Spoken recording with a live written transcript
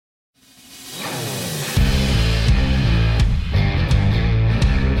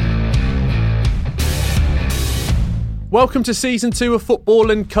Welcome to Season 2 of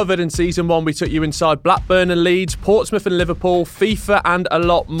Football Uncovered. In Season 1 we took you inside Blackburn and Leeds, Portsmouth and Liverpool, FIFA and a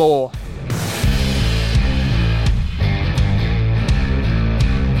lot more.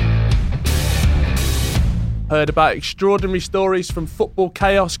 Heard about extraordinary stories from football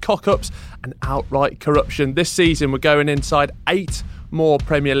chaos, cock-ups and outright corruption. This season we're going inside 8 more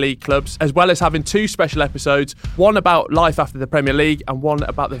Premier League clubs, as well as having 2 special episodes, one about life after the Premier League and one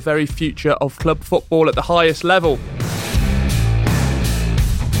about the very future of club football at the highest level.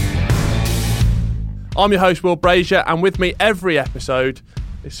 I'm your host, Will Brazier, and with me every episode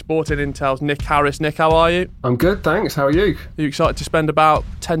is Sporting Intel's Nick Harris. Nick, how are you? I'm good, thanks. How are you? Are you excited to spend about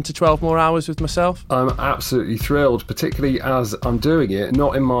 10 to 12 more hours with myself? I'm absolutely thrilled, particularly as I'm doing it,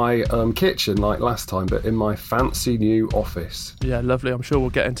 not in my kitchen like last time, but in my fancy new office. Yeah, lovely. I'm sure we'll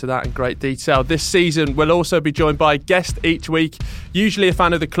get into that in great detail. This season, we'll also be joined by a guest each week, usually a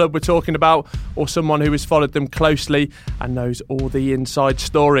fan of the club we're talking about, or someone who has followed them closely and knows all the inside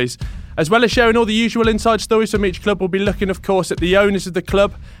stories. As well as sharing all the usual inside stories from each club, we'll be looking, of course, at the owners of the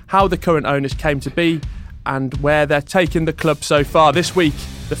club, how the current owners came to be, and where they're taking the club so far. This week,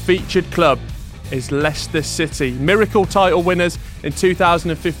 the featured club is Leicester City, miracle title winners in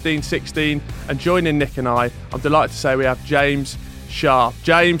 2015-16, and joining Nick and I'm delighted to say we have James Sharp.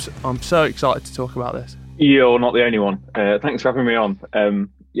 James, I'm so excited to talk about this. You're not the only one. Thanks for having me on.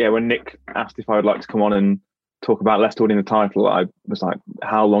 When Nick asked if I would like to come on and talk about Leicester winning the title, I was like,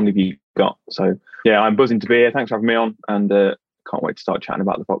 how long have you got? So yeah, I'm buzzing to be here. Thanks for having me on, and can't wait to start chatting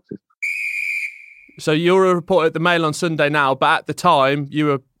about the Foxes. So you're a reporter at the Mail on Sunday now, but at the time you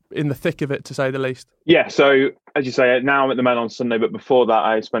were in the thick of it, to say the least. Yeah, so as you say, now I'm at the Mail on Sunday, but before that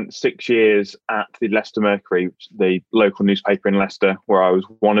I spent 6 years at the Leicester Mercury, the local newspaper in Leicester, where I was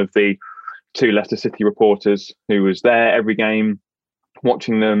one of the 2 Leicester City reporters who was there every game,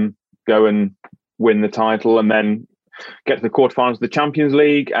 watching them go and win the title and then get to the quarterfinals of the Champions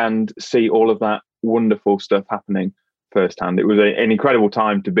League and see all of that wonderful stuff happening firsthand. It was an incredible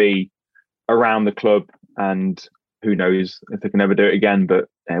time to be around the club, and who knows if they can ever do it again, but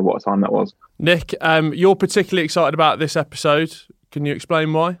what a time that was. Nick, you're particularly excited about this episode. Can you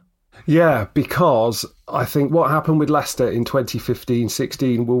explain why? Yeah, because I think what happened with Leicester in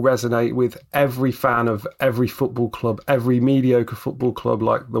 2015-16 will resonate with every fan of every football club, every mediocre football club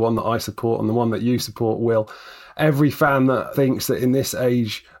like the one that I support and the one that you support, Will. Every fan that thinks that in this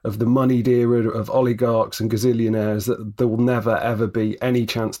age of the moneyed era of oligarchs and gazillionaires that there will never ever be any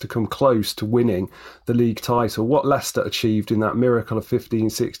chance to come close to winning the league title. What Leicester achieved in that miracle of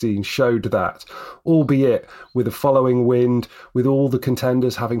 15-16 showed that, albeit with a following wind, with all the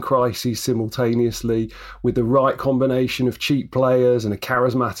contenders having crises simultaneously, with the right combination of cheap players and a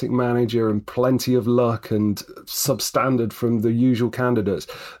charismatic manager and plenty of luck and substandard from the usual candidates,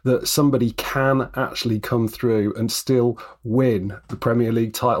 that somebody can actually come through and still win the Premier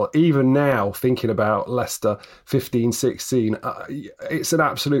League title. Even now, thinking about Leicester 15-16, it's an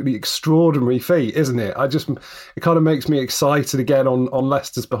absolutely extraordinary feat, isn't it? It kind of makes me excited again on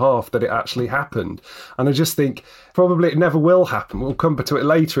Leicester's behalf that it actually happened. And I just think probably it never will happen. We'll come to it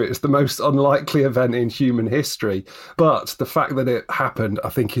later. It's the most unlikely event in human history. But the fact that it happened, I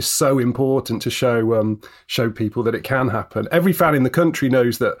think, is so important to show people that it can happen. Every fan in the country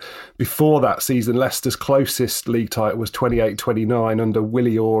knows that before that season, Leicester's closest league title was 28-29 under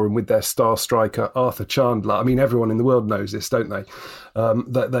Willie Orr and with their star striker Arthur Chandler. I mean, everyone in the world knows this, don't they?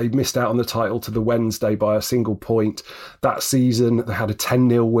 That they missed out on the title to the Wednesday by a single point. That season, they had a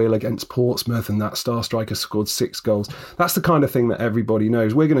 10-0 win against Portsmouth and that star striker scored 6 goals. That's the kind of thing that everybody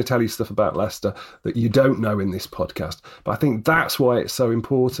knows. We're going to tell you stuff about Leicester that you don't know in this podcast. But I think that's why it's so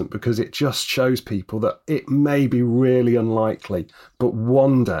important, because it just shows people that it may be really unlikely, but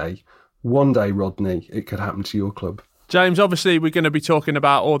one day, Rodney, it could happen to your club. James, obviously we're going to be talking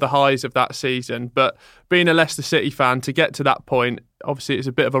about all the highs of that season, but being a Leicester City fan, to get to that point, obviously it's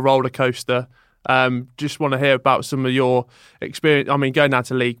a bit of a roller coaster. Just want to hear about some of your experience. I mean, going down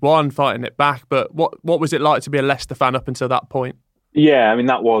to League One, fighting it back, but what was it like to be a Leicester fan up until that point? Yeah, I mean,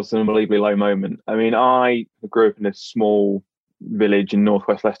 that was an unbelievably low moment. I mean, I grew up in a small village in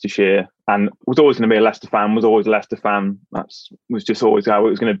northwest Leicestershire and was always going to be a Leicester fan, That was just always how it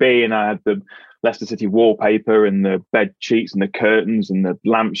was going to be. And I had the Leicester City wallpaper and the bed sheets and the curtains and the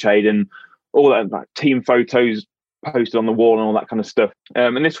lampshade and all that, like team photos posted on the wall and all that kind of stuff.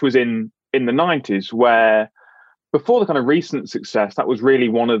 And this was in the 90s, where before the kind of recent success, that was really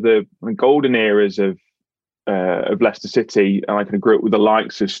one of the golden eras of Leicester City. And I kind of grew up with the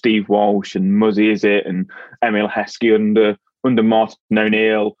likes of Steve Walsh and Muzzy Izzet and Emile Heskey under Martin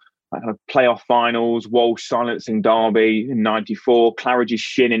O'Neill, kind of playoff finals, Walsh silencing Derby in '94, Claridge's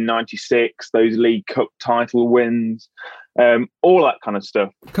shin in '96, those League Cup title wins, all that kind of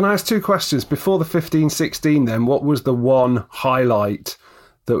stuff. Can I ask two questions? Before the 15-16 then, what was the one highlight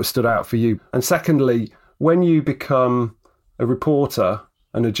that was stood out for you? And secondly, when you become a reporter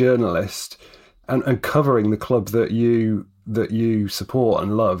and a journalist and covering the club that you support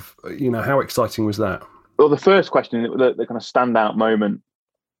and love, how exciting was that? Well, the first question, the kind of standout moment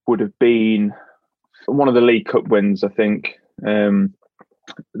would have been one of the League Cup wins, I think.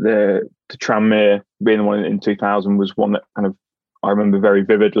 The Tranmere being the one in 2000 was one that kind of I remember very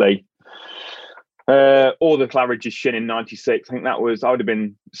vividly. Or the Claridge's shin in '96. I think I would have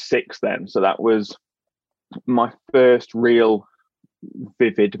been 6 then. So that was my first real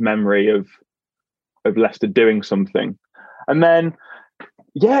vivid memory of Leicester doing something. And then,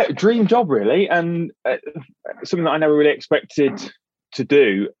 dream job really, and something that I never really expected to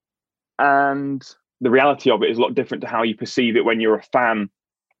do. And the reality of it is a lot different to how you perceive it when you're a fan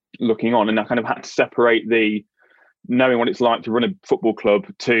looking on. And I kind of had to separate the knowing what it's like to run a football club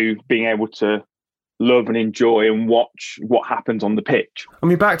to being able to love and enjoy and watch what happens on the pitch. I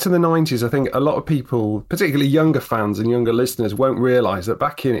mean, back to the 90s, I think a lot of people, particularly younger fans and younger listeners, won't realise that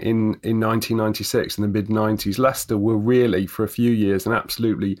back in 1996, in the mid-90s, Leicester were really, for a few years, an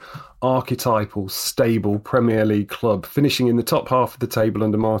absolutely archetypal, stable Premier League club, finishing in the top half of the table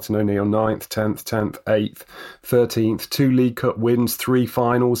under Martin O'Neill, 9th, 10th, 8th, 13th, 2 League Cup wins, 3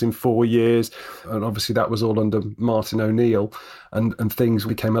 finals in 4 years. And obviously that was all under Martin O'Neill. And things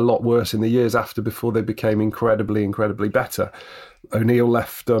became a lot worse in the years after before they became incredibly, incredibly better. O'Neill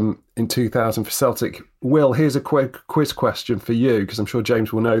left in 2000 for Celtic. Will, here's a quick quiz question for you, because I'm sure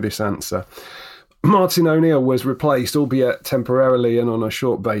James will know this answer. Martin O'Neill was replaced, albeit temporarily and on a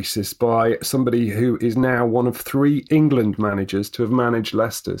short basis, by somebody who is now one of 3 England managers to have managed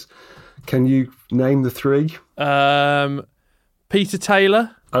Leicester's. Can you name the 3? Peter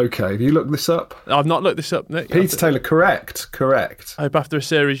Taylor. Okay, have you looked this up? I've not looked this up, Nick. Peter Taylor, correct. I hope after a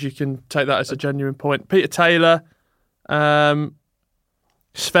series you can take that as a genuine point. Peter Taylor, Sven.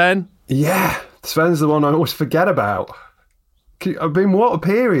 Yeah, Sven's the one I always forget about. I mean, what a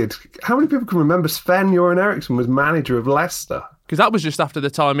period. How many people can remember Sven-Göran Eriksson was manager of Leicester? Because that was just after the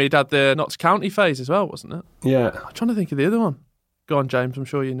time he'd had the Notts County phase as well, wasn't it? Yeah. I'm trying to think of the other one. Go on, James, I'm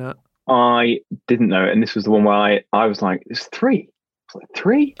sure you know it. I didn't know it, and this was the one where I was like, it's 3. Like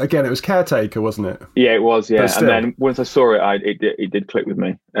 3? Again, it was Caretaker, wasn't it? Yeah, it was, yeah. And then once I saw it, it did click with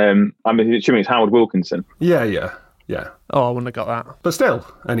me. I'm assuming it's Howard Wilkinson. Yeah. Oh, I wouldn't have got that. But still,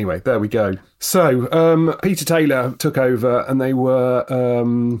 anyway, there we go. So, Peter Taylor took over, and they were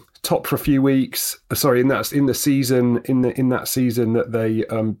top for a few weeks. Sorry, in that season that they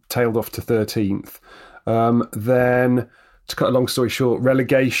tailed off to 13th. Then, to cut a long story short,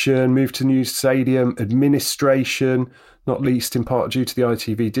 relegation, moved to new stadium, administration, not least in part due to the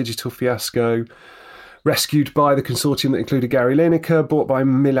ITV digital fiasco. Rescued by the consortium that included Gary Lineker, bought by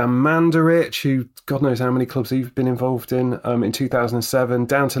Milan Mandaric, who God knows how many clubs he's been involved in 2007,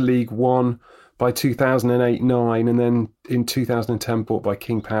 down to League One by 2008-09, and then in 2010 bought by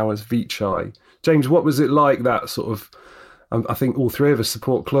King Power's Vichai. James, what was it like, that sort of, I think all 3 of us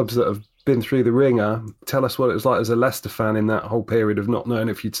support clubs that have been through the ringer. Tell us what it was like as a Leicester fan in that whole period of not knowing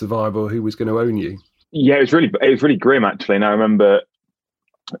if you'd survive or who was going to own you. Yeah, it was really grim, actually. And I remember,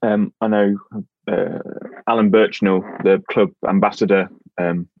 I know Alan Birchnell, the club ambassador,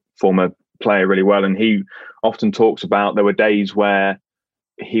 former player, really well, and he often talks about there were days where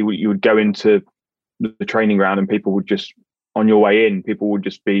you would go into the training ground and people would just, on your way in, people would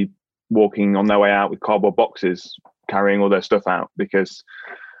just be walking on their way out with cardboard boxes, carrying all their stuff out, because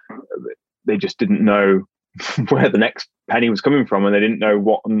they just didn't know where the next penny was coming from, and they didn't know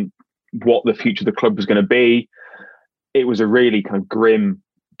what the future of the club was going to be. It was a really kind of grim,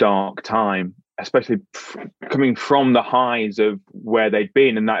 dark time, especially coming from the highs of where they'd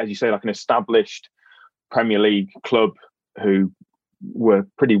been, and that, as you say, like an established Premier League club who were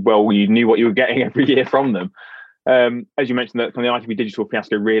pretty well, you knew what you were getting every year from them. As you mentioned, that kind of the ITV digital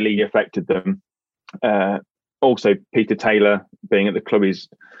fiasco really affected them. Also, Peter Taylor being at the club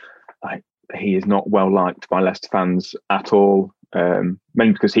he is not well liked by Leicester fans at all.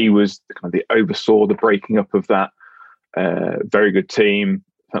 Mainly because he was oversaw the breaking up of that very good team,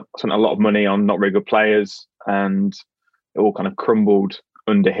 spent a lot of money on not very good players, and it all kind of crumbled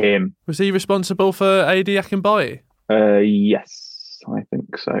under him. Was he responsible for Adi Akinbaye? Yes, I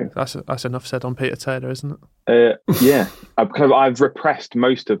think so. That's enough said on Peter Taylor, isn't it? Yeah, I've repressed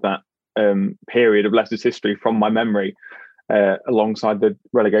most of that period of Leicester's history from my memory, alongside the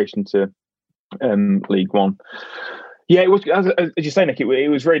relegation to League One. Yeah, it was, as you say, Nick, it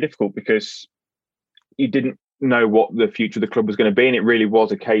was very difficult because you didn't know what the future of the club was going to be, and it really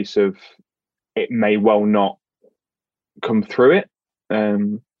was a case of it may well not come through it.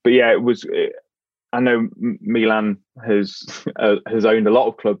 But yeah, it was. I know Milan has owned a lot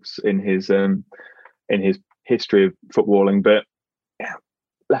of clubs in his history of footballing, but yeah,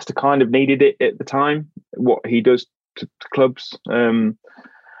 Leicester kind of needed it at the time. What he does to clubs, and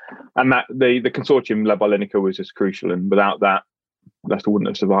that the consortium led by Lineker was just crucial, and without that, Leicester wouldn't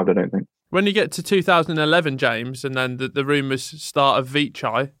have survived, I don't think. When you get to 2011, James, and then the rumours start of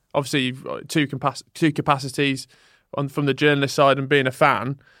Vichai, obviously you've got two capacities from the journalist side and being a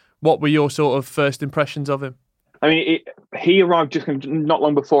fan. What were your sort of first impressions of him? I mean, he arrived just not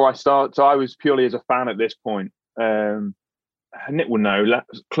long before I started, so I was purely as a fan at this point. Nick will know,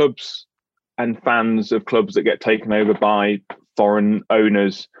 clubs and fans of clubs that get taken over by foreign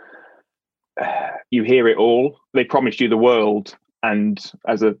owners, you hear it all. They promised you the world, and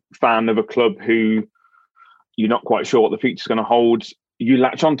as a fan of a club who you're not quite sure what the future's going to hold, you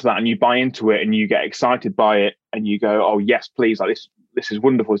latch onto that and you buy into it and you get excited by it and you go, oh yes, please, like this is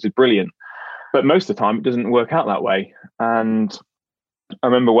wonderful, this is brilliant. But most of the time it doesn't work out that way. And I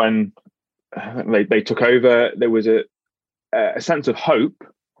remember when they took over, there was a sense of hope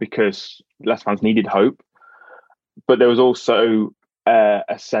because Leicester fans needed hope, but there was also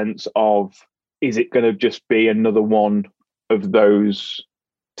a sense of, is it going to just be another one of those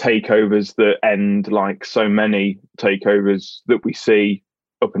takeovers that end like so many takeovers that we see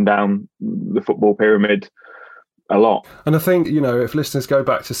up and down the football pyramid a lot? And I think, if listeners go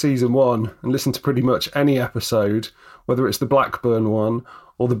back to season 1 and listen to pretty much any episode, whether it's the Blackburn one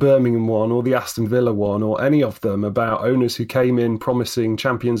or the Birmingham one or the Aston Villa one or any of them about owners who came in promising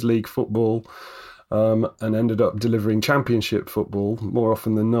Champions League football and ended up delivering Championship football more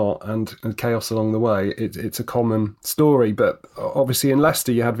often than not, and chaos along the way. It's a common story. But obviously in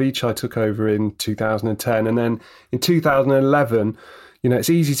Leicester, you had Vichai took over in 2010, and then in 2011, it's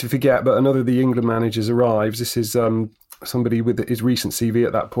easy to forget, but another of the England managers arrives. This is somebody with his recent CV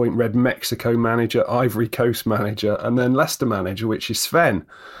at that point, read Mexico manager, Ivory Coast manager, and then Leicester manager, which is Sven.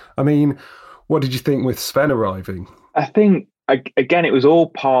 I mean, what did you think with Sven arriving? I think, again, it was all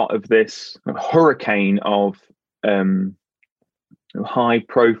part of this hurricane of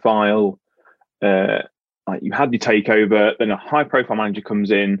high-profile. Like you had the takeover, then a high-profile manager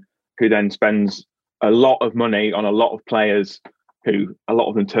comes in who then spends a lot of money on a lot of players who a lot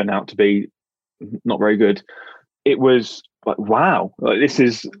of them turn out to be not very good. It was like, wow, this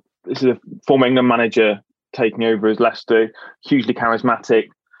is a former England manager taking over as Leicester, hugely charismatic,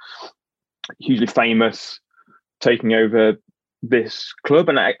 hugely famous, taking over this club.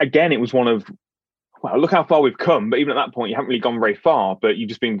 And again, it was one of, well, look how far we've come. But even at that point, you haven't really gone very far, but you've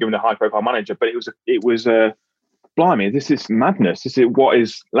just been given a high-profile manager. But it was blimey, this is madness. This is what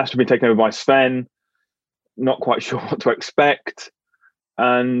is Leicester been taken over by Sven. Not quite sure what to expect.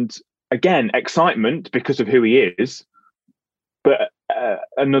 And again, excitement because of who he is. But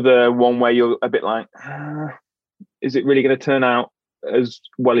another one where you're a bit like, is it really going to turn out as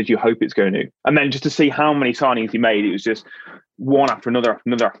well as you hope it's going to? And then just to see how many signings he made, it was just one after another, after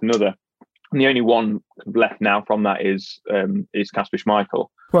another, after another. And the only one left now from that is Kasper Schmeichel.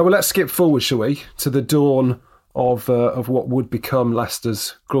 Well, let's skip forward, shall we, to the dawn of what would become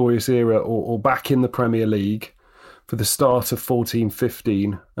Leicester's glorious era, or back in the Premier League for the start of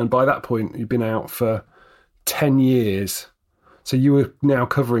 14-15. And by that point, you'd been out for 10 years. So you were now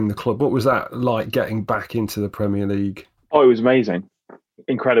covering the club. What was that like, getting back into the Premier League? Oh, it was amazing.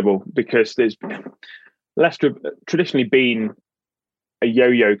 Incredible, because Leicester traditionally been a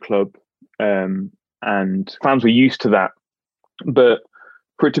yo-yo club, and fans were used to that. But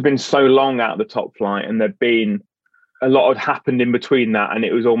for it to have been so long out of the top flight, and there'd been a lot had happened in between that, and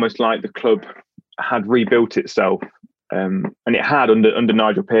it was almost like the club had rebuilt itself. And it had under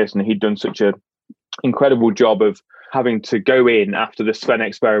Nigel Pearson. He'd done such an incredible job of having to go in after the Sven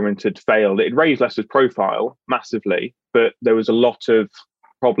experiment had failed. It raised Leicester's profile massively, but there was a lot of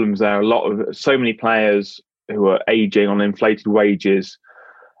problems there. So many players who were aging on inflated wages,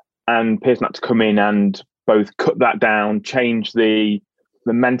 and Pearson had to come in and both cut that down, change the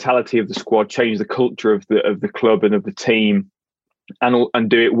mentality of the squad, change the culture of the club and of the team, and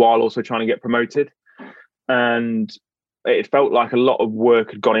do it while also trying to get promoted. And it felt like a lot of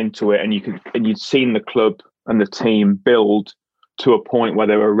work had gone into it, and you'd seen the club and the team build to a point where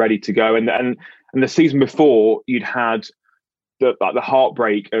they were ready to go. And the season before, you'd had the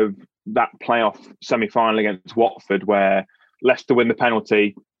heartbreak of that playoff semi-final against Watford, where Leicester win the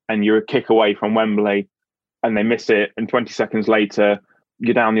penalty and you're a kick away from Wembley and they miss it, and 20 seconds later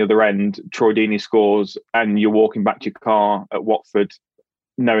you're down the other end, Troy Deeney scores, and you're walking back to your car at Watford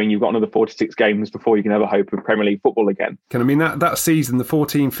knowing you've got another 46 games before you can ever hope of Premier League football again. I mean, that season, the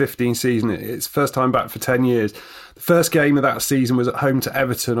 14-15 season, it's first time back for 10 years. The first game of that season was at home to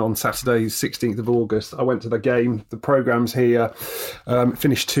Everton on Saturday, 16th of August. I went to the game. The programme's here.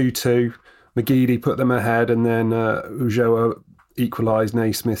 Finished 2-2. McGeady put them ahead, and then Ulloa equalised.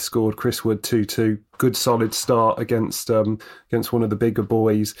 Naismith scored. Chris Wood 2-2. Good solid start against one of the bigger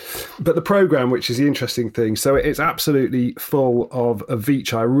boys. But the programme, which is the interesting thing, so it's absolutely full of a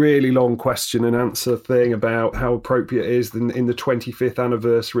Vichai, really long question and answer thing about how appropriate it is in the 25th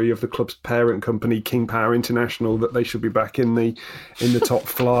anniversary of the club's parent company, King Power International, that they should be back in the top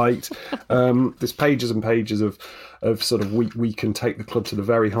flight. There's pages and pages of sort of we can take the club to the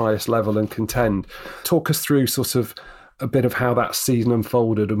very highest level and contend. Talk us through sort of a bit of how that season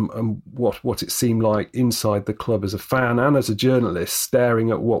unfolded and what it seemed like inside the club as a fan and as a journalist, staring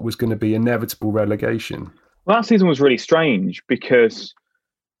at what was going to be inevitable relegation. Well, that season was really strange because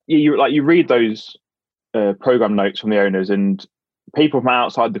you read those programme notes from the owners, and people from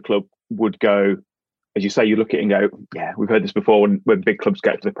outside the club would go, as you say, you look at it and go, yeah, we've heard this before when big clubs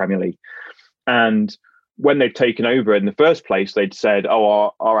get to the Premier League. And when they'd taken over in the first place, they'd said,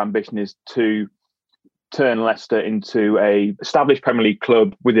 our ambition is to turn Leicester into a established Premier League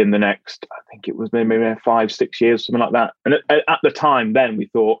club within the next, I think it was maybe 5-6 years, something like that. And at the time then we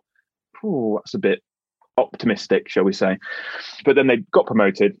thought, that's a bit optimistic, shall we say. But then they got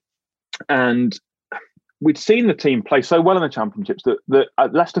promoted, and we'd seen the team play so well in the Championships that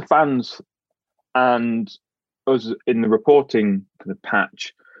Leicester fans and us in the reporting for the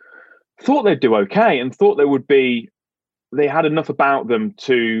patch thought they'd do okay and thought they had enough about them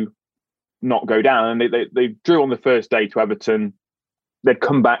to not go down. And they drew on the first day to Everton. They'd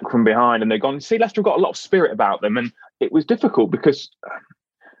come back from behind and they'd gone, see, Leicester have got a lot of spirit about them. And it was difficult because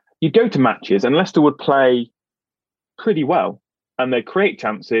you'd go to matches and Leicester would play pretty well and they'd create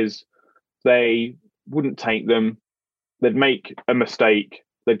chances. They wouldn't take them. They'd make a mistake.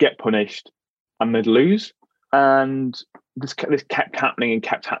 They'd get punished and they'd lose. And this kept happening and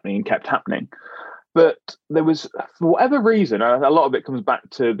kept happening and kept happening. But there was, for whatever reason, a lot of it comes back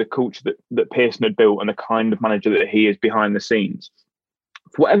to the culture that Pearson had built and the kind of manager that he is behind the scenes.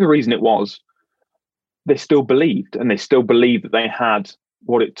 For whatever reason it was, they still believed, and they still believed that they had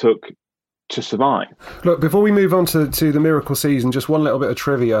what it took to survive. Look, before we move on to the miracle season, just one little bit of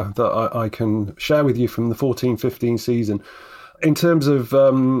trivia that I can share with you from the 14-15 season. In terms of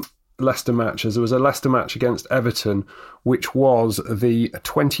Leicester matches, there was a Leicester match against Everton, which was the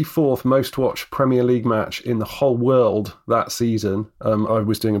 24th most watched Premier League match in the whole world that season. I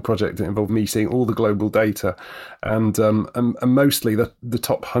was doing a project that involved me seeing all the global data, and mostly the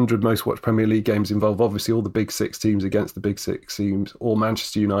top 100 most watched Premier League games involve obviously all the big six teams against the big six teams, or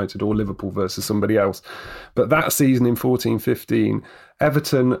Manchester United or Liverpool versus somebody else. But that season in 14-15,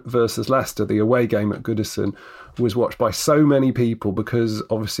 Everton versus Leicester, the away game at Goodison, was watched by so many people because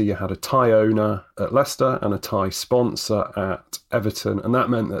obviously you had a Thai owner at Leicester and a Thai sponsor at Everton, and that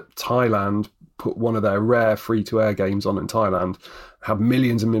meant that Thailand put one of their rare free-to-air games on in Thailand, had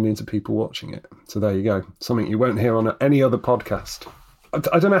millions and millions of people watching it. So there you go, something you won't hear on any other podcast.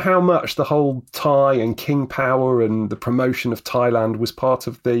 I don't know how much the whole Thai and King Power and the promotion of Thailand was part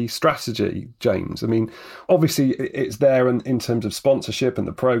of the strategy, James. I mean, obviously it's there in terms of sponsorship and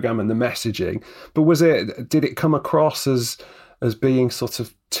the programme and the messaging, but did it come across as being sort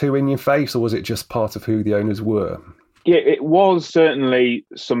of too in your face, or was it just part of who the owners were? Yeah, it was certainly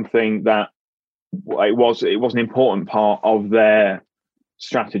something that it was an important part of their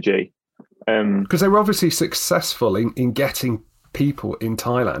strategy. Because they were obviously successful in getting people in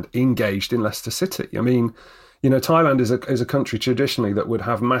Thailand engaged in Leicester City. I mean, Thailand is a country traditionally that would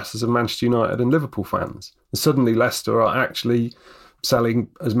have masses of Manchester United and Liverpool fans. And suddenly Leicester are actually selling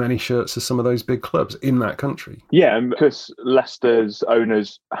as many shirts as some of those big clubs in that country. Yeah, because Leicester's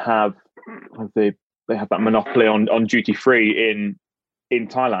owners have that monopoly on duty free in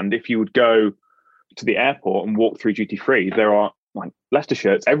Thailand. If you would go to the airport and walk through duty free, there are like Leicester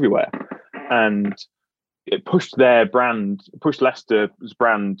shirts everywhere, and it pushed Leicester's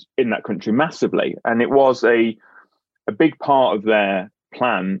brand in that country massively. And it was a big part of their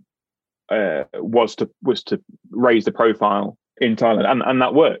plan was to raise the profile in Thailand, and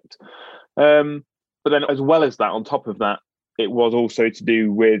that worked. But then, as well as that, on top of that, it was also to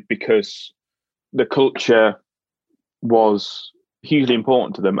do with because the culture was hugely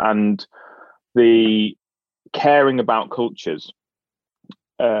important to them, and the caring about cultures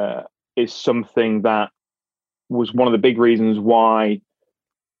is something that was one of the big reasons why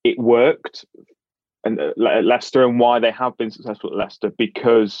it worked Leicester and why they have been successful at Leicester,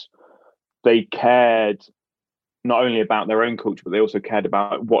 because they cared not only about their own culture, but they also cared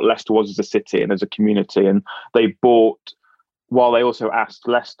about what Leicester was as a city and as a community. And they bought, while they also asked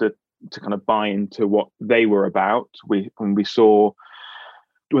Leicester to kind of buy into what they were about. When we saw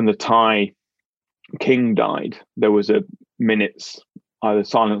when the Thai king died, there was a minute's either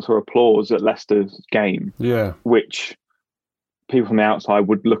silence or applause at Leicester's game. Yeah, which people from the outside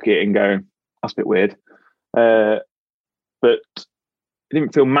would look at it and go, "That's a bit weird," but it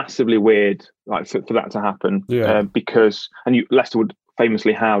didn't feel massively weird like for that to happen. Yeah. Because Leicester would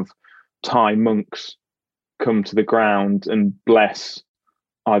famously have Thai monks come to the ground and bless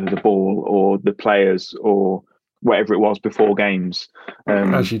either the ball or the players or whatever it was before games.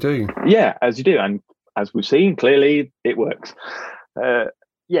 As you do. Yeah, as you do. And as we've seen, clearly it works. So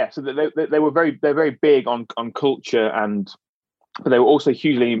they're very big on culture, but they were also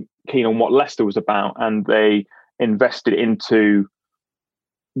hugely keen on what Leicester was about, and they invested into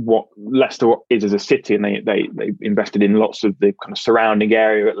what Leicester is as a city, and they invested in lots of the kind of surrounding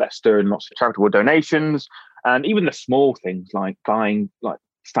area at Leicester and lots of charitable donations, and even the small things like buying like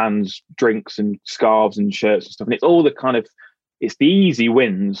fans drinks and scarves and shirts and stuff. And it's all the kind of, it's the easy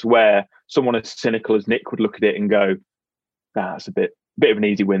wins where someone as cynical as Nick would look at it and go, that's a bit of an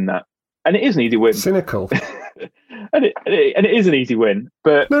easy win, that. And it is an easy win. Cynical. and it is an easy win,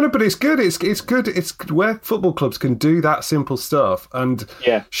 but no, but it's good. It's good. It's where football clubs can do that simple stuff and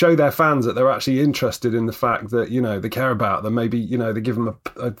show their fans that they're actually interested in the fact that, they care about them. Maybe, they give them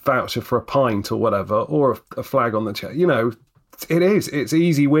a voucher for a pint or whatever, or a flag on the chair. It's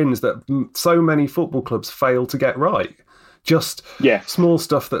easy wins that so many football clubs fail to get right. Just small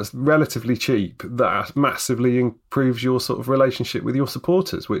stuff that's relatively cheap that massively improves your sort of relationship with your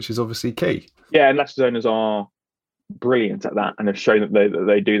supporters, which is obviously key. Yeah, and Leicester owners are brilliant at that and have shown that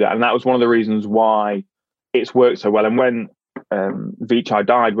they do that. And that was one of the reasons why it's worked so well. And when Vichai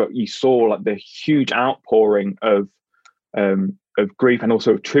died, you saw like the huge outpouring of grief and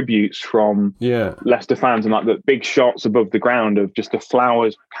also of tributes from Leicester fans, and like the big shots above the ground of just the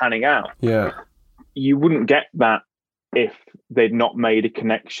flowers panning out. Yeah, you wouldn't get that if they'd not made a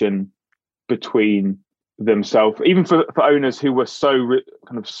connection between themselves, even for owners who were so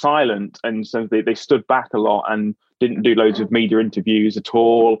kind of silent, and so they stood back a lot and didn't do loads of media interviews at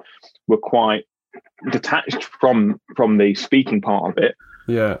all, were quite detached from the speaking part of it.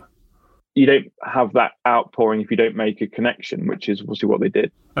 Yeah. You don't have that outpouring if you don't make a connection, which is obviously what they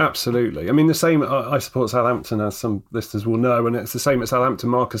did. Absolutely. I mean, the same, I support Southampton, as some listeners will know, and it's the same at Southampton.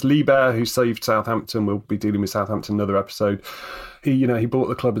 Marcus Liebert, who saved Southampton, we'll be dealing with Southampton in another episode. He bought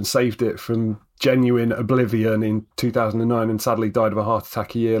the club and saved it from genuine oblivion in 2009 and sadly died of a heart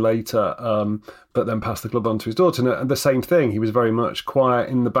attack a year later, but then passed the club on to his daughter. And the same thing, he was very much quiet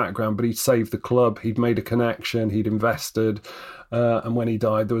in the background, but he'd saved the club, he'd made a connection, he'd invested. And when he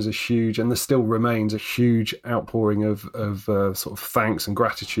died, there was a huge, and there still remains a huge outpouring of sort of thanks and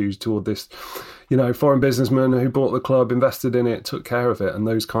gratitude toward this, foreign businessman who bought the club, invested in it, took care of it, and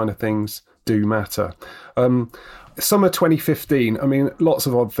those kind of things do matter. Summer 2015, I mean, lots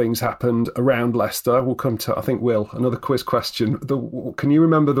of odd things happened around Leicester. We'll come to, I think, Will, another quiz question. Can you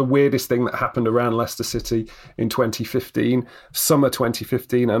remember the weirdest thing that happened around Leicester City in 2015, summer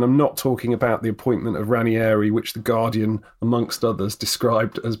 2015? And I'm not talking about the appointment of Ranieri, which The Guardian, amongst others,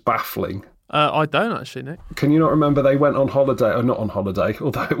 described as baffling. I don't actually, Nick. Can you not remember they went on holiday, or not on holiday,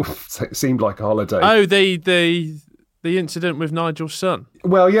 although it seemed like a holiday? Oh, the incident with Nigel's son.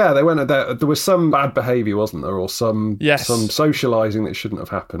 Well, yeah, they went there. There was some bad behaviour, wasn't there, or some socialising that shouldn't have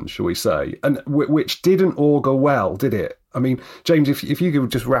happened, shall we say, and which didn't augur well, did it? I mean, James, if you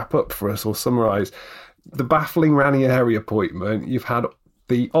could just wrap up for us or summarise the baffling Ranieri appointment. You've had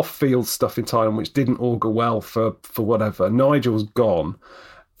the off-field stuff in Thailand, which didn't augur well for whatever. Nigel's gone.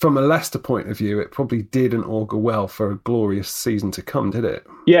 From a Leicester point of view, it probably didn't augur well for a glorious season to come, did it?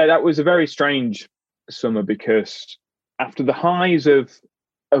 Yeah, that was a very strange summer, because after the highs of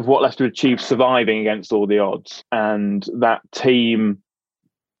what Leicester achieved surviving against all the odds, and that team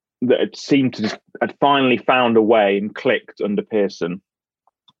that had finally found a way and clicked under Pearson,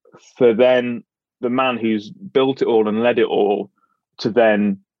 for then the man who's built it all and led it all to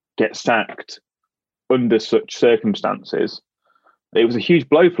then get sacked under such circumstances, it was a huge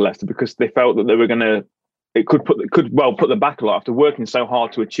blow for Leicester, because they felt that they were it could put them back a lot after working so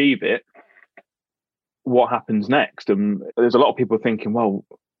hard to achieve it. What happens next? And there's a lot of people thinking, well,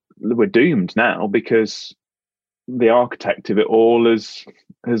 we're doomed now, because the architect of it all has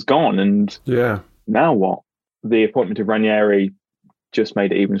gone. And now what? The appointment of Ranieri just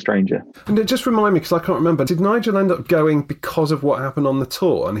made it even stranger. And it just remind me, because I can't remember, did Nigel end up going because of what happened on the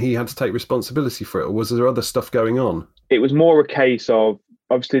tour and he had to take responsibility for it, or was there other stuff going on? It was more a case of,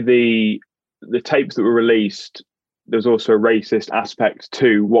 obviously, the tapes that were released, there was also a racist aspect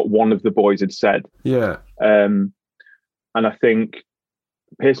to what one of the boys had said. Yeah. And I think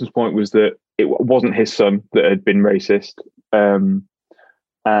Pearson's point was that it wasn't his son that had been racist.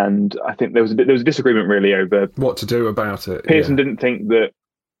 And I think there was a disagreement really over what to do about it. Pearson didn't think that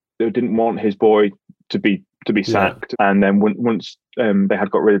they didn't want his boy to be sacked, and then once they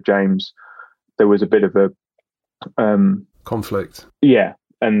had got rid of James, there was a bit of a conflict. Yeah,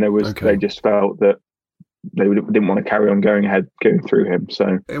 and there was they just felt that they didn't want to carry on going through him.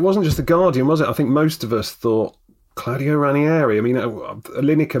 So it wasn't just the Guardian, was it? I think most of us thought Claudio Ranieri. I mean,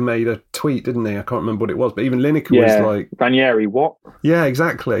 Lineker made a tweet, didn't he? I can't remember what it was, but even Lineker was like... Ranieri, what? Yeah,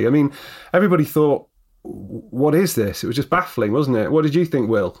 exactly. I mean, everybody thought, what is this? It was just baffling, wasn't it? What did you think,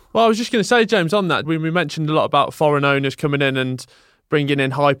 Will? Well, I was just going to say, James, on that, we mentioned a lot about foreign owners coming in and bringing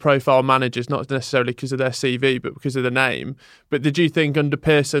in high-profile managers, not necessarily because of their CV, but because of the name. But did you think under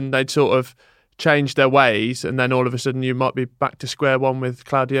Pearson they'd sort of changed their ways, and then all of a sudden you might be back to square one with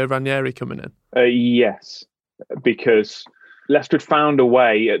Claudio Ranieri coming in? Yes. Because Leicester had found a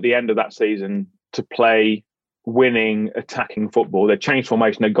way at the end of that season to play winning, attacking football. They'd changed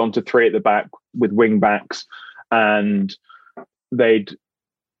formation. They'd gone to 3 at the back with wing backs, and they'd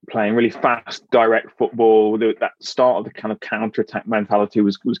playing really fast, direct football. That start of the kind of counter-attack mentality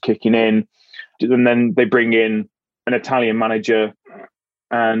was kicking in. And then they bring in an Italian manager,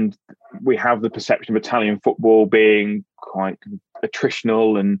 and we have the perception of Italian football being quite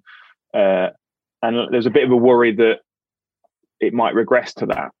attritional, and there's a bit of a worry that it might regress to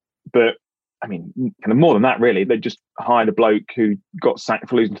that. But, I mean, kind of more than that, really. They just hired a bloke who got sacked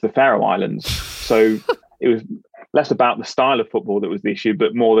for losing to the Faroe Islands. So it was less about the style of football that was the issue,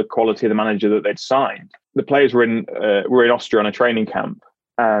 but more the quality of the manager that they'd signed. The players were in Austria on a training camp,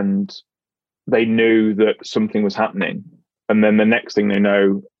 and they knew that something was happening. And then the next thing they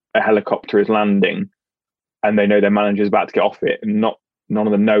know, a helicopter is landing, and they know their manager's about to get off it, and none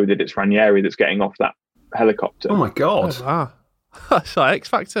of them know that it's Ranieri that's getting off that helicopter. Oh my God. Oh, wow. That's like X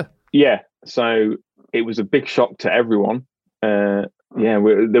Factor. Yeah. So it was a big shock to everyone. There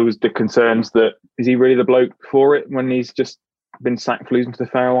was the concerns that, is he really the bloke for it when he's just been sacked for losing to the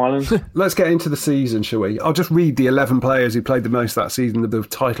Faroe Islands? Let's get into the season, shall we? I'll just read the 11 players who played the most that season, the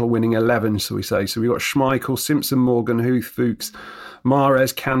title-winning 11, shall we say. So we've got Schmeichel, Simpson, Morgan, Huth, Fuchs,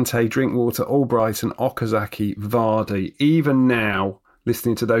 Mahrez, Kante, Drinkwater, Albrighton, Okazaki, Vardy. Even now,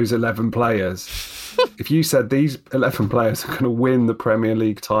 listening to those 11 players, if you said these 11 players are going to win the Premier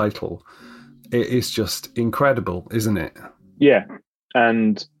League title, it is just incredible, isn't it? Yeah.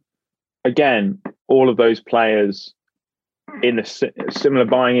 And again, all of those players in a similar,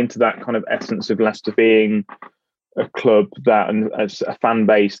 buying into that kind of essence of Leicester being a club that, and as a fan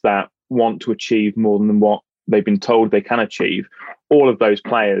base that want to achieve more than what they've been told they can achieve. All of those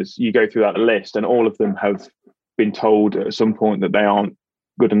players, you go through that list, and all of them have been told at some point that they aren't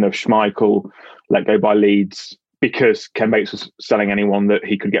good enough. Schmeichel let go by Leeds because Ken Bates was selling anyone that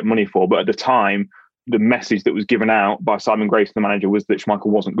he could get money for. But at the time, the message that was given out by Simon Grace, the manager, was that Schmeichel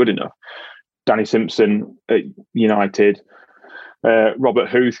wasn't good enough. Danny Simpson at United, Robert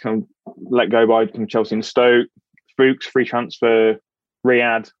Huth kind of let go by Chelsea and Stoke, Fuchs free transfer,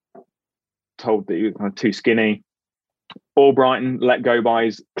 Riyadh told that he was kind of too skinny. Albrighton let go by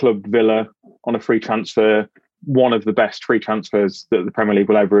his club Villa on a free transfer, one of the best free transfers that the Premier League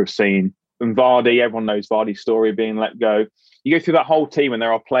will ever have seen. And Vardy, everyone knows Vardy's story of being let go. You go through that whole team and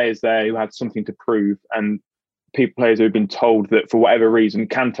there are players there who had something to prove, and players who have been told that for whatever reason,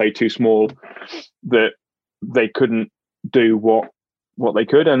 Kante too small, that they couldn't do what they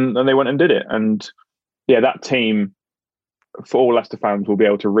could, and they went and did it. And yeah, that team, for all Leicester fans, will be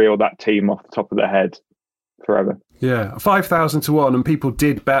able to reel that team off the top of their head forever. Yeah, 5,000 to 1, and people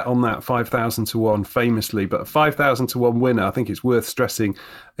did bet on that 5,000 to 1 famously, but a 5,000 to 1 winner, I think it's worth stressing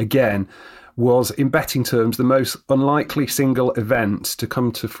again, was in betting terms the most unlikely single event to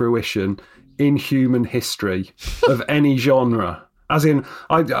come to fruition in human history of any genre. As in,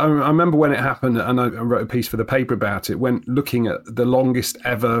 I remember when it happened, and I wrote a piece for the paper about it, when looking at the longest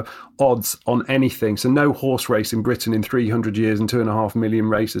ever odds on anything. So no horse race in Britain in 300 years and 2.5 million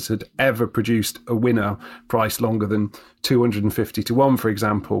races had ever produced a winner priced longer than 250 to 1, for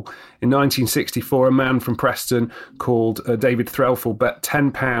example. In 1964, a man from Preston called David Threlfall bet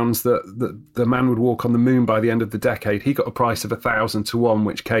 £10 that the man would walk on the moon by the end of the decade. He got a price of 1,000 to 1,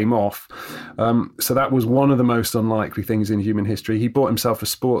 which came off. So that was one of the most unlikely things in human history. he bought himself a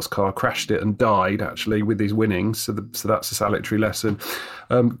sports car, crashed it and died actually with his winnings. So that's a salutary lesson.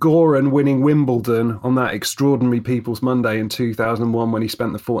 Goran winning Wimbledon on that extraordinary People's Monday in 2001 when he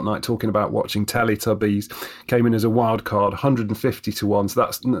spent the fortnight talking about watching Teletubbies, came in as a wild card, 150 to 1. So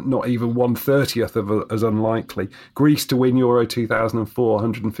that's not even 1/30th of as unlikely. Greece to win Euro 2004,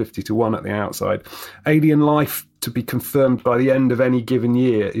 150 to 1 at the outside. Alien life to be confirmed by the end of any given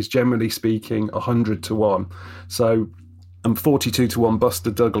year is generally speaking 100 to 1. So 42 to 1 Buster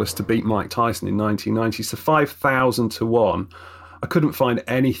Douglas to beat Mike Tyson in 1990. So 5,000 to 1. I couldn't find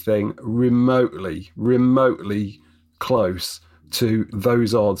anything remotely close to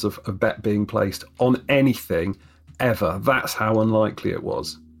those odds of a bet being placed on anything ever. That's how unlikely it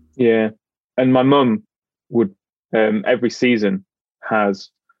was. Yeah. And my mum would, every season has,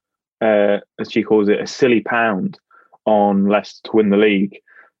 as she calls it, a silly pound on Leicester to win the league.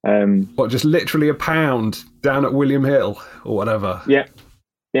 Just literally a pound down at William Hill or whatever? Yeah.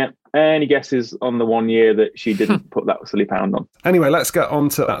 Any guesses on the 1 year that she didn't put that silly pound on? Anyway, let's get on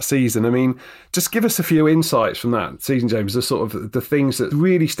to that season. I mean, just give us a few insights from that season, James, the sort of the things that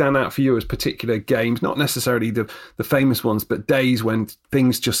really stand out for you as particular games, not necessarily the famous ones, but days when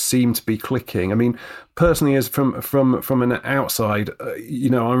things just seem to be clicking. I mean, personally, as from an outside, I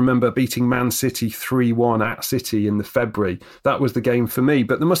remember beating Man City 3-1 at City in the February. That was the game for me.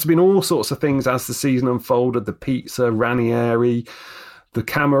 But there must have been all sorts of things as the season unfolded, the pizza, Ranieri, the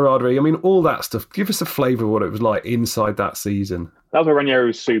camaraderie. I mean, all that stuff. Give us a flavour of what it was like inside that season. That was where Ranieri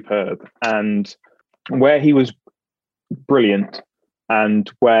was superb, and where he was brilliant, and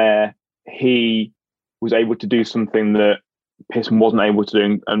where he was able to do something that Pearson wasn't able to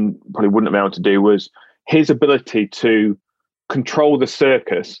do and probably wouldn't have been able to do, was his ability to control the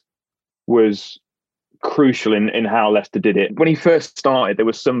circus was crucial in how Leicester did it. When he first started, there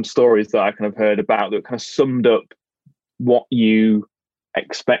were some stories that I kind of heard about that kind of summed up what you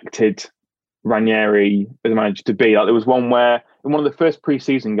expected Ranieri as a manager to be. Like, there was one where in one of the first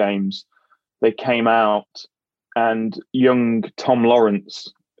pre-season games they came out and young Tom Lawrence,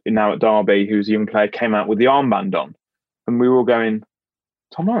 now at Derby, who's a young player, came out with the armband on, and we were all going,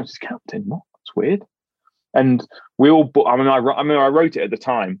 Tom Lawrence is captain? What? That's weird. And we all, I wrote it at the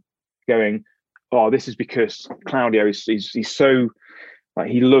time going, oh, this is because Claudio he's so, like,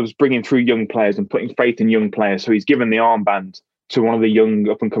 he loves bringing through young players and putting faith in young players, so he's given the armband to one of the young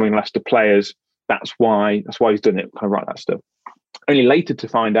up-and-coming Leicester players. That's why he's done it. Kind of write that stuff. Only later to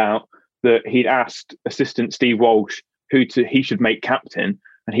find out that he'd asked assistant Steve Walsh he should make captain,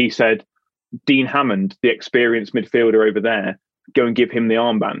 and he said, Dean Hammond, the experienced midfielder over there, go and give him the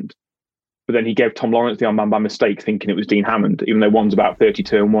armband. But then he gave Tom Lawrence the armband by mistake, thinking it was Dean Hammond, even though one's about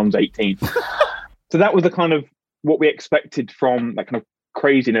 32 and one's 18. So that was the kind of what we expected from that kind of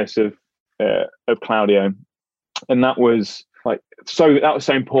craziness of Claudio, and that was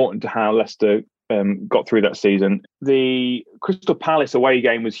so important to how Leicester got through that season. The Crystal Palace away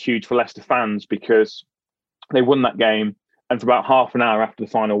game was huge for Leicester fans because they won that game, and for about half an hour after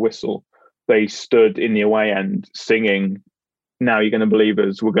the final whistle, they stood in the away end singing, "Now you're going to believe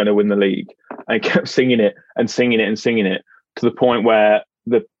us, we're going to win the league," and kept singing it to the point where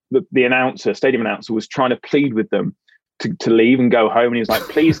the announcer, stadium announcer, was trying to plead with them to leave and go home, and he was like,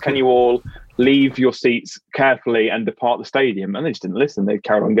 "Please, can you all leave your seats carefully and depart the stadium?" And they just didn't listen. They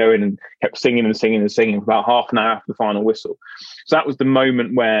carried on going and kept singing for about half an hour after the final whistle. So that was the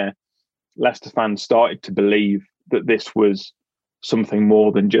moment where Leicester fans started to believe that this was something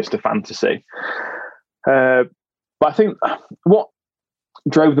more than just a fantasy. But I think what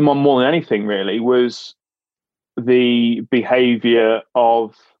drove them on more than anything really was the behaviour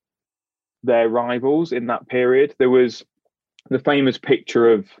of their rivals in that period. There was the famous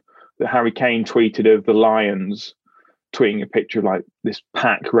picture of that Harry Kane tweeted of the Lions, tweeting a picture of like this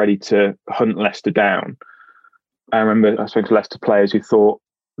pack ready to hunt Leicester down. I remember I spoke to Leicester players who thought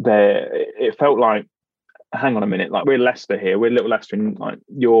it felt like, hang on a minute, like, we're Leicester here, we're little Leicester, and like,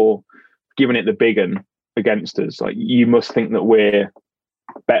 you're giving it the big un against us. Like, you must think that we're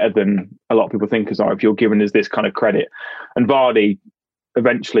better than a lot of people think us are if you're giving us this kind of credit. And Vardy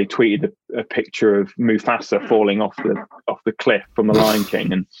eventually tweeted a picture of Mufasa falling off the cliff from The Lion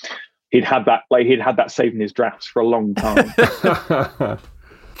King, and he'd had that saved in his drafts for a long time.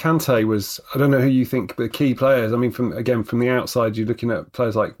 Kante was, I don't know who you think the key players. I mean, from the outside, you're looking at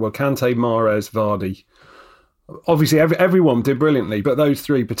players like, well, Kante, Mahrez, Vardy. Obviously, everyone did brilliantly, but those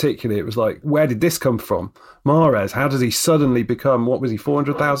three particularly, it was like, where did this come from? Mahrez, how does he suddenly become, what was he,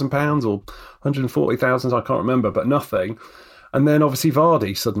 £400,000 or 140,000? I can't remember, but nothing. And then obviously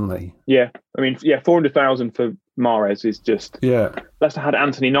Vardy suddenly. Yeah, I mean, 400,000 for Mahrez is just. Yeah. Leicester had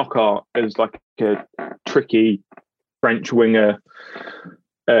Anthony Knockaert as like a tricky French winger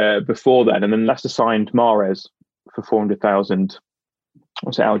before then, and then Leicester signed Mahrez for 400,000.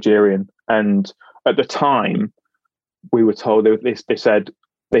 Was it Algerian? And at the time, we were told they said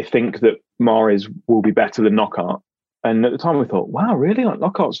they think that Mahrez will be better than Knockaert. And at the time, we thought, wow, really? Like,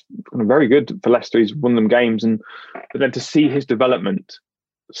 Knockaert's very good for Leicester. He's won them games, but then to see his development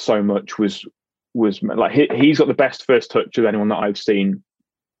so much was like he's got the best first touch of anyone that I've seen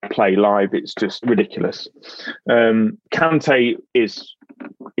play live. It's just ridiculous. Kante is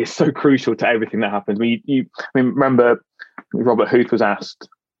so crucial to everything that happens. I mean, remember Robert Huth was asked,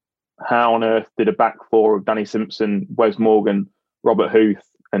 how on earth did a back four of Danny Simpson, Wes Morgan, Robert Huth,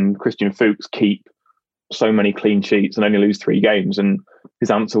 and Christian Fuchs keep so many clean sheets and only lose 3 games? And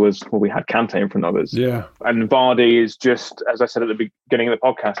his answer was, well, we had Kante in front of us. Yeah. And Vardy is just, as I said at the beginning of the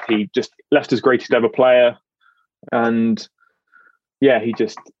podcast, he just Leicester's greatest ever player. And yeah,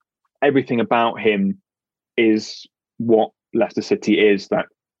 everything about him is what Leicester City is. That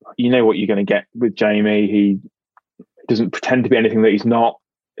you know what you're going to get with Jamie. He doesn't pretend to be anything that he's not.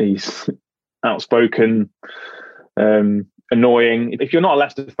 He's outspoken, annoying. If you're not a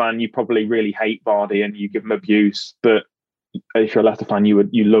Leicester fan, you probably really hate Vardy and you give him abuse. But if you're a Leicester fan,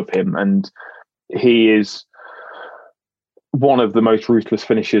 you love him, and he is one of the most ruthless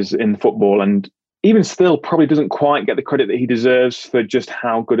finishers in football. And even still, probably doesn't quite get the credit that he deserves for just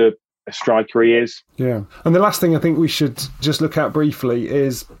how good a striker he is. Yeah, and the last thing I think we should just look at briefly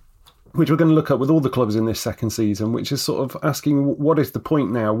is, which we're going to look at with all the clubs in this second season, which is sort of asking, what is the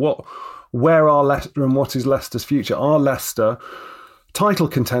point now? Where are Leicester and what is Leicester's future? Are Leicester title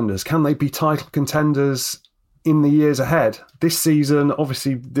contenders? Can they be title contenders in the years ahead? This season,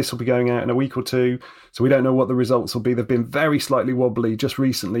 obviously, this will be going out in a week or two, so we don't know what the results will be. They've been very slightly wobbly just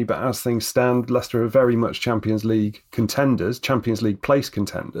recently, but as things stand, Leicester are very much Champions League contenders, Champions League place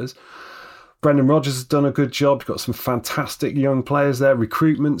contenders. Brendan Rodgers has done a good job. He's got some fantastic young players there.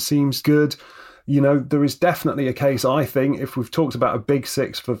 Recruitment seems good. You know, there is definitely a case, I think, if we've talked about a big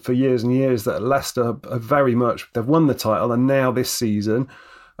six for years and years, that Leicester are very much, they've won the title, and now this season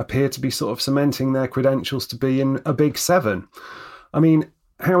appear to be sort of cementing their credentials to be in a big seven. I mean,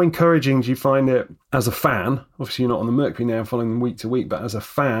 how encouraging do you find it as a fan? Obviously, you're not on the Mercury now following them week to week, but as a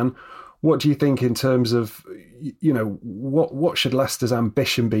fan, what do you think in terms of, you know, what should Leicester's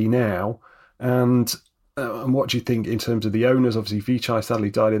ambition be now? And what do you think in terms of the owners? Obviously, Vichai sadly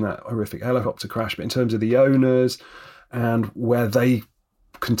died in that horrific helicopter crash, but in terms of the owners and where they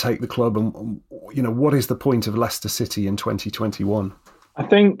can take the club, and, you know, what is the point of Leicester City in 2021? I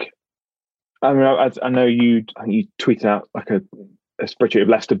think, I mean, I know you tweeted out like a spreadsheet of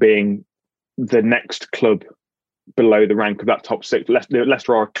Leicester being the next club below the rank of that top 6.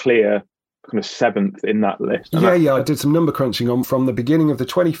 Leicester are a clear kind of 7th in that list. And yeah, I did some number crunching on from the beginning of the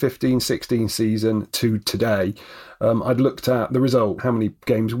 2015-16 season to today. I'd looked at the result, how many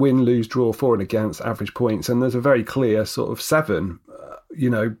games win, lose, draw, for and against, average points, and there's a very clear sort of 7.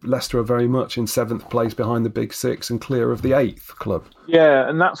 Leicester are very much in 7th place behind the big 6 and clear of the 8th club. Yeah,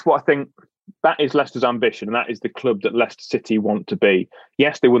 and that's what I think, that is Leicester's ambition, and that is the club that Leicester City want to be.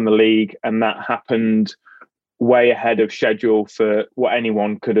 Yes, they won the league, and that happened way ahead of schedule for what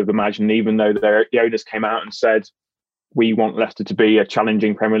anyone could have imagined, even though the owners came out and said, we want Leicester to be a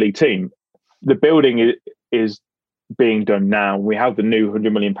challenging Premier League team. The building is being done now. We have the new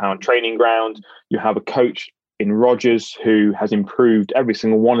 £100 million training ground. You have a coach in Rodgers who has improved every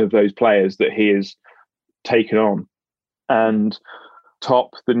single one of those players that he has taken on. And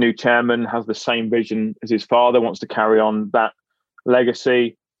Top, the new chairman, has the same vision as his father, wants to carry on that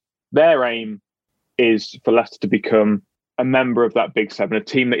legacy. Their aim is for Leicester to become a member of that big 7, a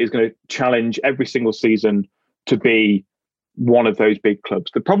team that is going to challenge every single season to be one of those big clubs.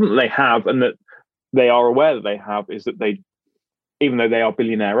 The problem that they have, and that they are aware that they have, is that they, even though they are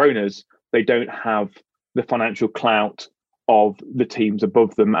billionaire owners, they don't have the financial clout of the teams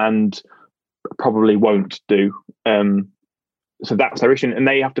above them, and probably won't do. So that's their issue, and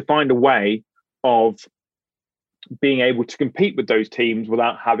they have to find a way of being able to compete with those teams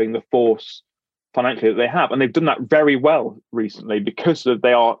without having the force financially that they have. And they've done that very well recently because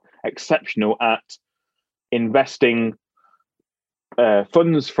they are exceptional at investing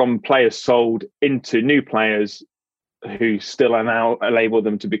funds from players sold into new players who still now enable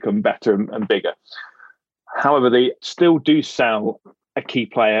them to become better and bigger. However, they still do sell a key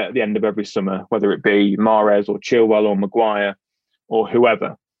player at the end of every summer, whether it be Mahrez or Chilwell or Maguire or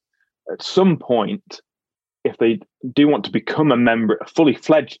whoever. At some point, if they do want to become a fully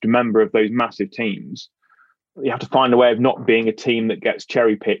fledged member of those massive teams, you have to find a way of not being a team that gets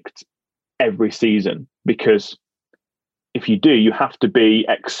cherry picked every season. Because if you do, you have to be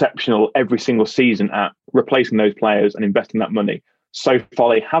exceptional every single season at replacing those players and investing that money. So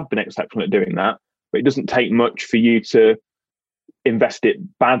far, they have been exceptional at doing that, but it doesn't take much for you to invest it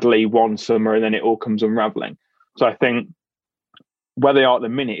badly one summer and then it all comes unravelling. So I think where they are at the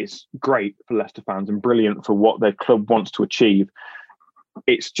minute is great for Leicester fans and brilliant for what their club wants to achieve.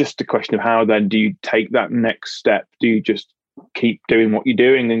 It's just a question of how then do you take that next step? Do you just keep doing what you're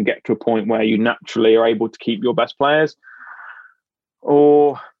doing and get to a point where you naturally are able to keep your best players?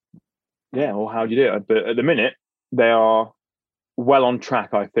 Or how do you do it? But at the minute, they are well on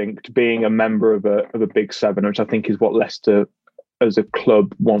track, I think, to being a member of a Big Seven, which I think is what Leicester as a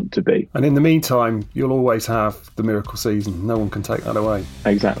club want to be. And in the meantime, you'll always have the miracle season. No one can take that away.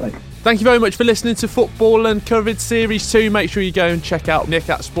 Exactly. Thank you very much for listening to Football Uncovered Series 2. Make sure you go and check out Nick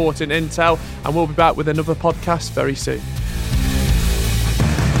at Sporting Intel, and we'll be back with another podcast very soon.